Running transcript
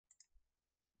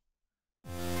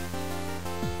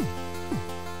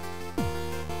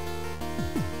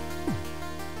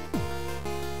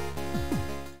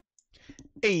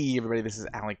Hey everybody, this is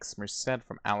Alex Merced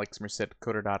from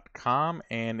alexmercedcoder.com,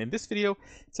 and in this video,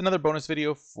 it's another bonus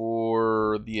video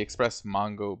for the Express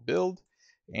Mongo build.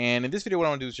 And in this video, what I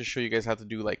want to do is just show you guys how to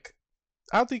do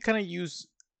how to kind of use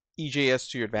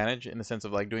EJS to your advantage in the sense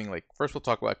of doing first we'll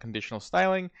talk about conditional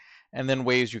styling, and then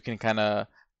ways you can kind of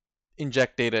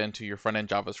inject data into your front-end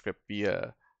JavaScript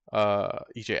via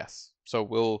EJS. So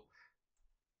we'll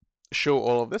show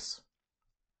all of this.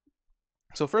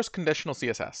 So first, conditional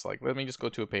CSS. Let me just go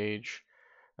to a page.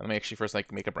 Let me actually first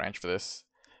make a branch for this.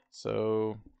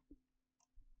 So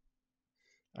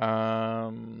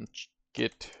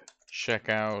git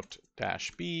checkout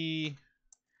 -b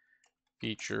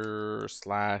feature /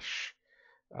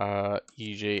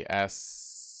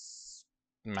 EJS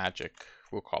magic,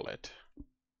 we'll call it.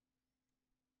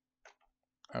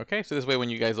 Okay, so this way when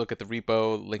you guys look at the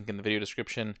repo, link in the video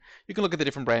description, you can look at the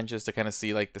different branches to kind of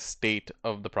see the state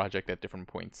of the project at different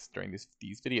points during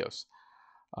these videos.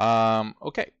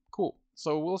 Okay, cool.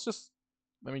 So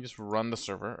let me just run the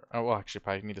server. Oh, well, actually,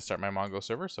 probably need to start my Mongo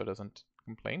server so it doesn't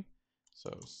complain. So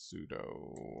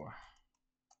sudo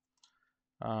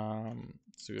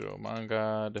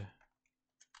mongod.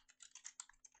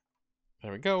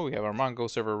 There we go. We have our Mongo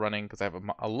server running because I have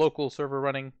a local server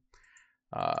running.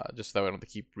 Just so that way I don't have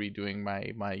to keep redoing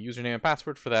my username and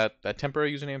password for that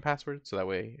temporary username and password. So that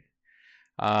way,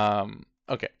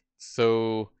 okay.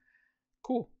 So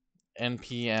cool.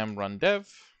 npm run dev.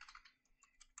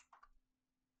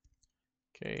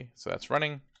 Okay, so that's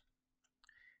running,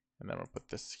 and then we'll put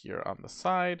this here on the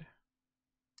side.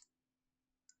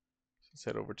 Let's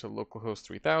head over to localhost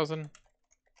 3000.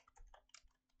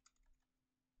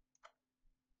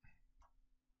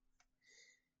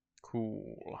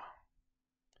 Cool.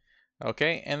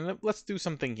 Okay, and let's do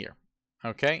something here.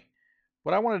 Okay,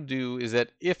 what I want to do is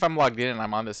that if I'm logged in and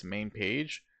I'm on this main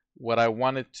page, what I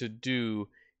wanted to do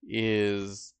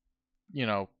is,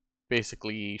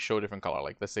 basically show a different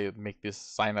color. Let's say make this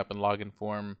sign up and login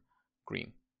form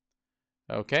green.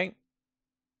 Okay,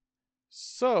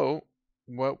 so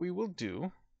what we will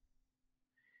do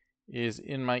is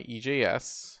in my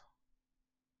EJS,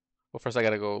 well, first I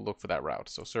gotta go look for that route.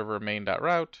 So server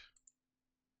main.route.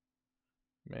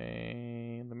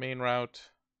 The main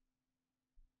route,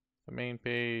 the main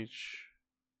page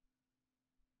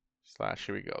 /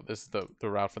 here we go. This is the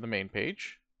route for the main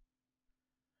page.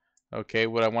 Okay,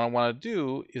 what I want to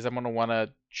do is I'm going to want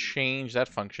to change that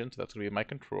function. So that's going to be my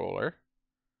controller.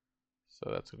 So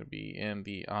that's going to be in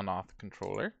the onAuth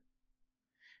controller.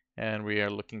 And we are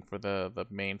looking for the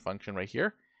main function right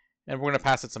here. And we're going to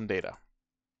pass it some data.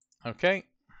 Okay.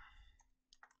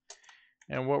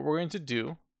 And what we're going to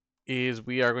do is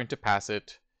we are going to pass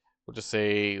it, we'll just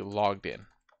say logged in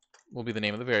will be the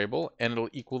name of the variable, and it'll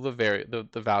equal the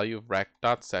value of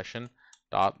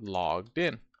rec.session.logged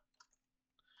in.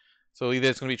 So either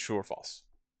it's going to be true or false.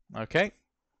 Okay.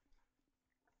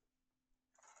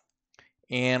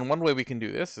 And one way we can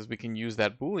do this is we can use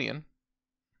that Boolean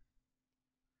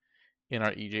in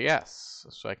our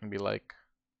EJS. So I can be like,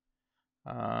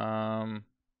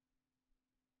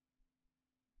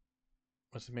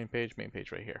 what's the main page? Main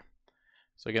page right here.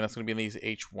 So again, that's going to be in these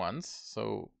H1s.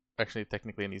 So actually,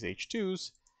 technically in these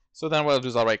H2s. So then what I'll do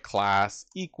is I'll write class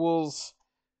equals,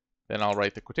 then I'll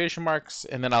write the quotation marks,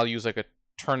 and then I'll use a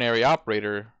ternary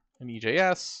operator in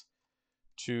EJS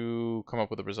to come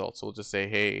up with the result. So we'll just say,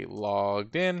 hey,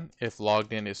 logged in. If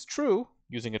logged in is true,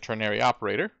 using a ternary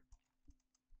operator,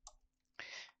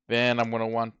 then I'm going to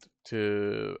want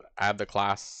to add the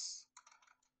class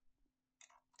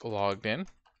logged in.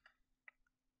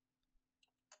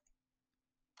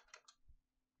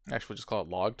 Actually, we'll just call it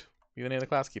logged. Be the name of the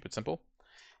class, keep it simple.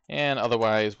 And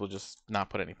otherwise, we'll just not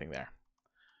put anything there.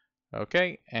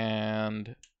 Okay,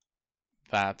 and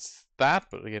that's that.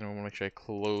 But again, I want to make sure I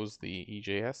close the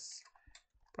EJS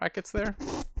brackets there.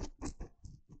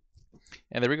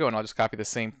 And there we go. And I'll just copy the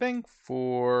same thing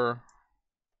for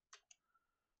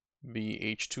the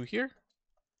H2 here.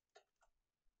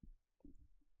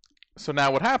 So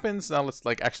now what happens, now let's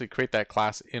actually create that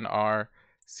class in our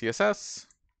CSS.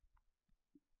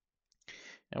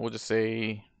 And we'll just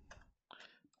say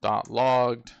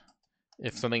 .logged.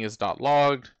 If something is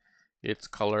 .logged, its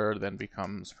color then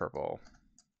becomes purple.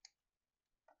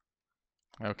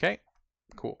 Okay,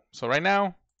 cool. So right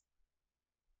now,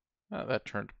 that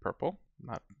turned purple.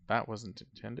 That wasn't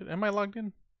intended. Am I logged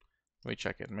in? Let me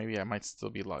check it. Maybe I might still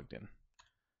be logged in.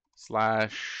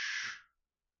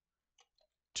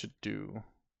 /to-do.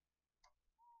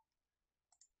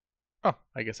 Oh,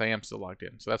 I guess I am still logged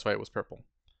in. So that's why it was purple.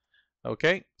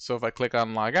 Okay, so if I click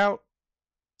on log out,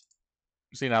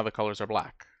 see now the colors are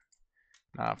black.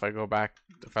 Now if I go back,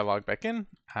 if I log back in,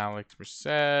 Alex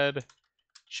Merced,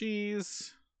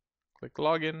 cheese, click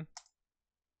login.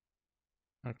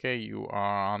 Okay, you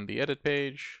are on the edit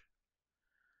page.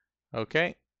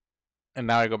 Okay, and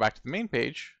now I go back to the main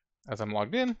page. As I'm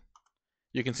logged in,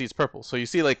 you can see it's purple. So you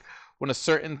see, like, when a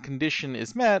certain condition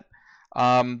is met,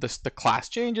 the class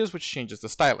changes, which changes the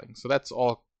styling. So that's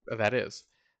all that is.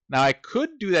 Now I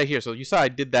could do that here. So you saw I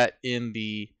did that in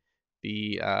the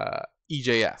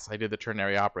EJS. I did the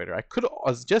ternary operator. I could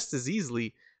just as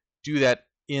easily do that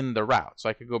in the route. So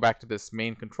I could go back to this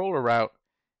main controller route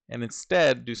and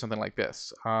instead do something like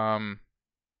this. I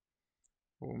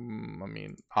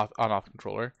mean, on-off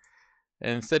controller.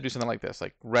 And instead do something like this,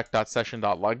 like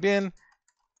rec.session.loggedin,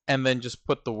 and then just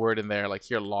put the word in there, like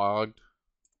here, logged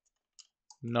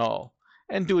null,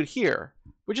 and do it here,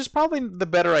 which is probably the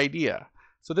better idea.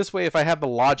 So this way, if I have the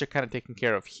logic kind of taken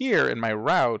care of here in my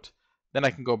route, then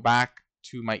I can go back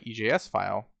to my EJS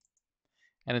file,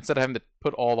 and instead of having to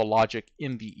put all the logic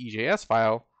in the EJS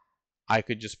file, I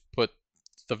could just put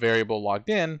the variable logged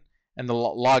in, and the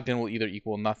logged in will either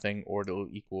equal nothing or it'll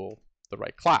equal the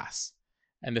right class.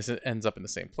 And this ends up in the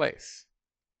same place.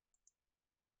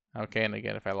 Okay, and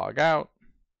again, if I log out,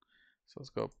 so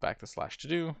let's go back to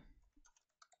 /todo.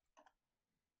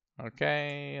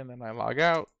 Okay, and then I log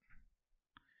out,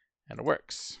 and it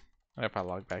works. And if I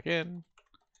log back in,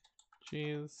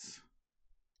 geez.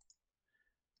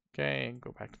 Okay,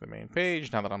 go back to the main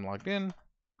page. Now that I'm logged in,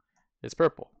 it's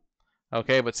purple.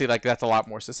 Okay, but see, like, that's a lot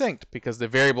more succinct because the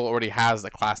variable already has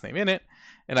the class name in it,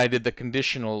 and I did the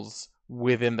conditionals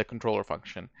within the controller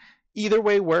function. Either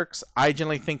way works. I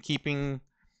generally think keeping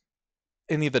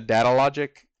any of the data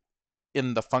logic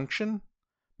in the function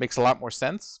makes a lot more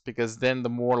sense, because then the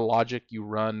more logic you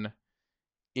run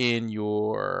in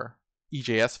your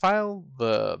EJS file,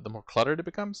 the more cluttered it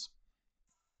becomes.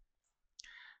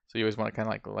 So you always want to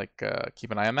kind of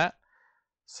keep an eye on that.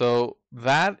 So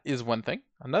that is one thing.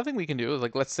 Another thing we can do is,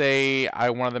 like, let's say I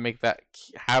wanted to make that,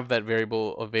 have that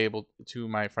variable available to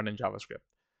my front-end JavaScript.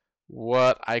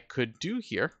 What I could do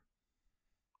here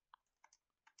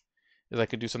is I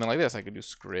could do something like this. I could do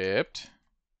script,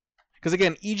 because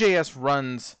again, EJS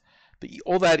runs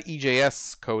all that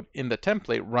EJS code in the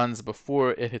template runs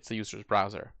before it hits the user's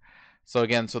browser. So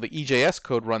again, so the EJS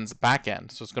code runs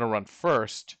backend, so it's going to run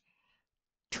first,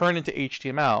 turn into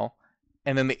HTML,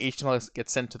 and then the HTML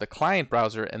gets sent to the client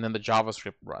browser, and then the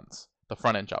JavaScript runs, the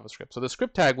front-end JavaScript. So the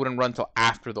script tag wouldn't run until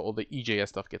after all the EJS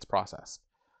stuff gets processed.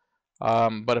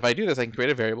 But if I do this, I can create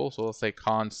a variable. So let's say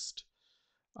const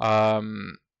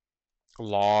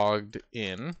logged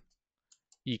in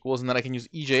equals, and then I can use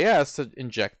EJS to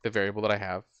inject the variable that I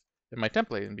have in my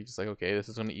template and be just like, okay, this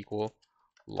is going to equal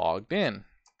logged in.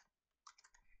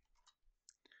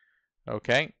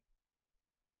 Okay.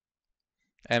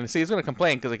 And see, it's going to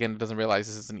complain because, again, it doesn't realize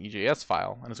this is an EJS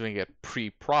file and it's going to get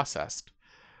pre-processed.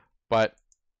 But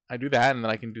I do that, and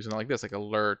then I can do something like this, like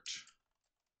alert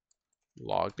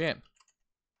logged in.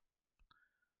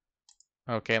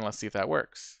 Okay, and let's see if that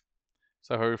works.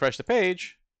 So if I refresh the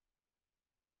page,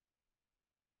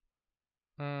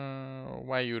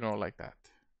 why you don't like that?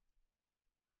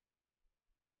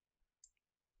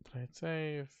 Did I hit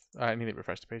save? I need to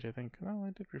refresh the page, I think. No,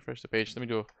 I did refresh the page. Let me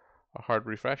do a hard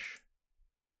refresh.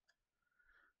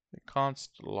 The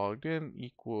const logged in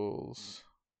equals.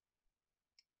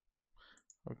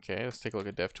 Okay, let's take a look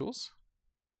at DevTools.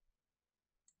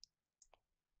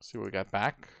 See what we got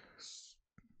back.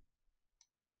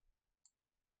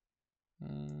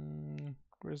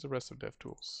 Where's the rest of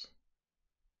DevTools?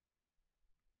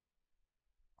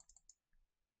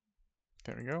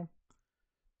 There we go.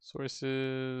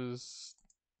 Sources,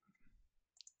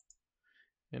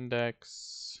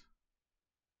 index.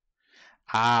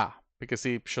 Because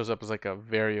C shows up as like a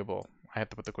variable. I have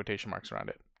to put the quotation marks around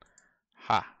it.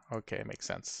 Okay, makes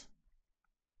sense.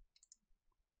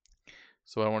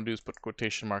 So what I want to do is put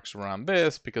quotation marks around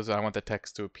this because I want the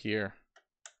text to appear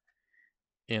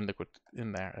in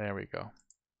there. There we go.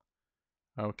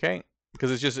 Okay, because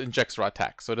it just injects raw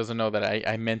text, so it doesn't know that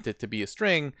I meant it to be a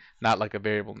string, not like a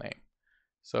variable name.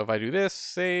 So if I do this,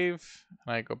 save,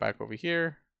 and I go back over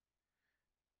here,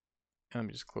 and let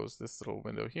me just close this little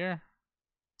window here,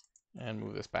 and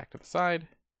move this back to the side.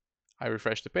 I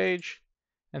refresh the page,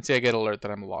 and see I get an alert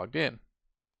that I'm logged in.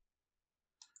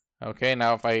 Okay,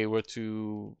 now if I were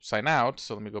to sign out,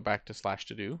 so let me go back to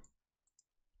 /todo,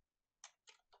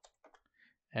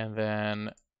 and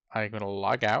then I'm going to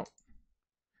log out.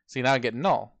 See, now I get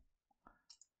null.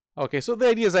 Okay, so the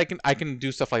idea is I can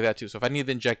do stuff like that too. So if I need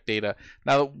to inject data,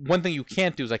 now one thing you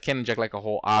can't do is I can't inject like a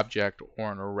whole object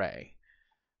or an array.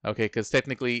 Okay, because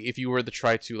technically, if you were to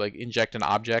try to like inject an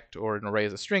object or an array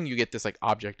as a string, you get this like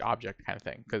object kind of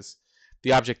thing, because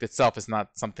the object itself is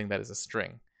not something that is a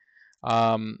string.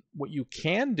 What you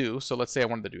can do, so let's say I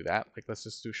wanted to do that. Like, let's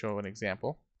just show an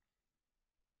example.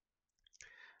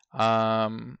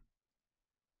 So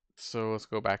let's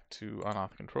go back to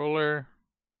unauth controller.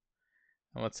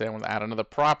 And let's say I want to add another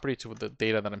property to the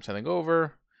data that I'm sending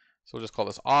over. So we'll just call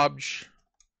this obj.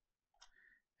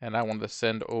 And I want to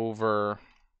send over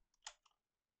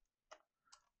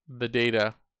the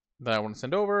data that I want to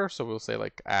send over. So we'll say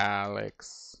like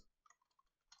Alex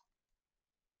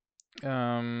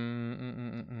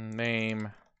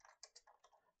name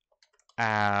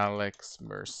Alex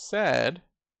Merced.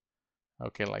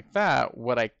 Okay, like that.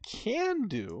 What I can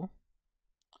do,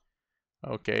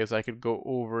 okay, is I could go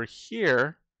over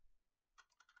here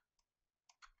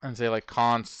and say like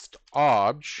const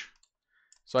obj.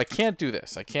 So I can't do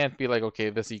this. I can't be like,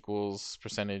 okay, this equals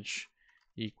percentage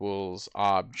equals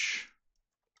obj.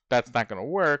 That's not going to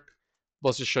work.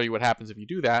 Let's just show you what happens if you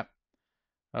do that.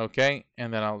 Okay,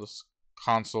 and then I'll just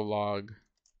console log.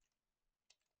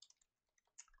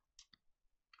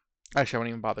 Actually, I won't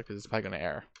even bother because it's probably going to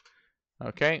error.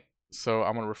 Okay, so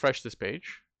I'm going to refresh this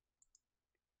page.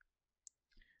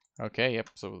 Okay,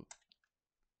 yep, so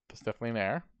that's definitely an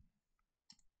error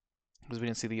because we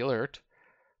didn't see the alert.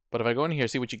 But if I go in here,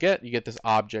 see what you get this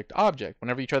object.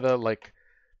 Whenever you try to like,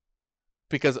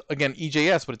 because again,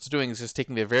 EJS, what it's doing is just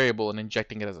taking the variable and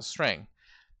injecting it as a string.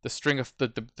 The string of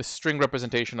the string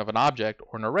representation of an object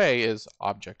or an array is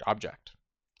object.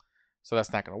 So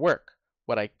that's not going to work.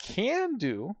 What I can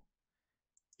do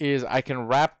is I can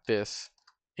wrap this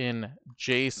in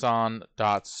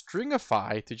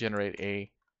JSON.stringify to generate a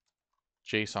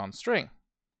JSON string.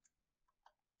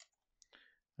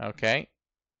 Okay,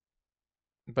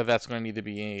 but that's going to need to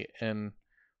be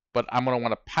but I'm going to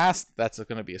want to pass that's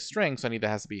going to be a string, so I need that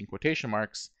has to be in quotation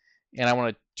marks, and I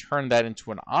want to turn that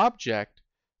into an object,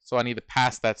 so I need to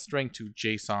pass that string to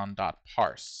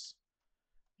JSON.parse,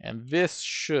 and this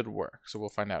should work. So we'll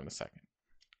find out in a second.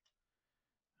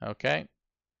 Okay.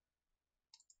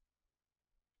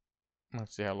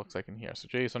 Let's see how it looks like in here. So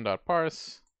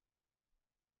JSON.parse.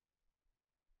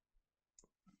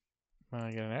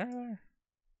 I get an error there.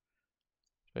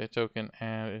 Display a token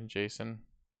and in JSON.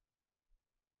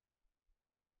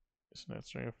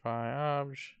 Let's stringify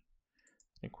obj.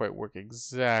 Didn't quite work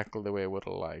exactly the way I would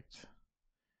have liked.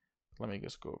 Let me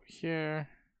just go over here.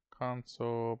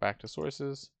 Console, back to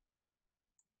sources.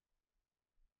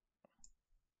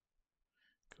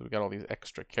 Because we got all these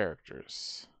extra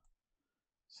characters.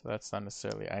 So that's not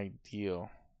necessarily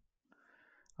ideal.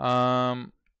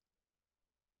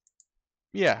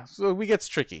 Yeah, so it gets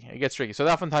tricky. So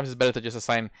oftentimes it's better to just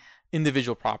assign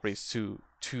individual properties to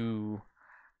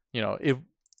you know, if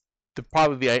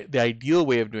probably the ideal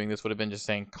way of doing this would have been just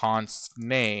saying const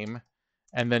name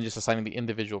and then just assigning the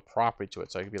individual property to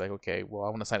it. So I could be like, okay, well, I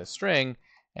want to assign a string,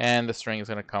 and the string is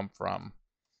going to come from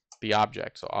the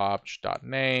object. So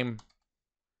obj.name,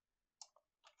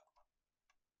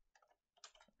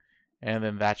 and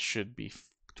then that should be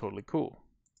totally cool.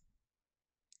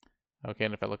 Okay,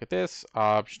 and if I look at this,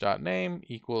 obj.name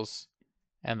equals,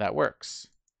 and that works.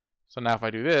 So now if I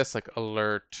do this, like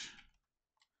alert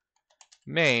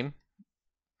name,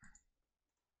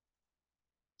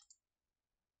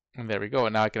 and there we go.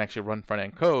 And now I can actually run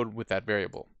front-end code with that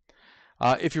variable,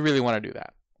 if you really want to do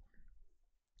that.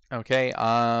 Okay.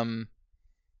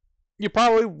 You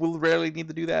probably will rarely need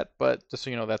to do that, but just so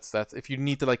you know, that's if you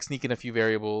need to like sneak in a few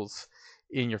variables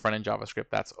in your front-end JavaScript,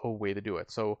 that's a way to do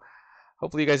it. So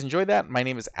hopefully you guys enjoyed that. My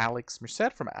name is Alex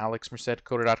Merced from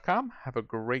alexmercedcoder.com. Have a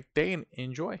great day and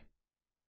enjoy.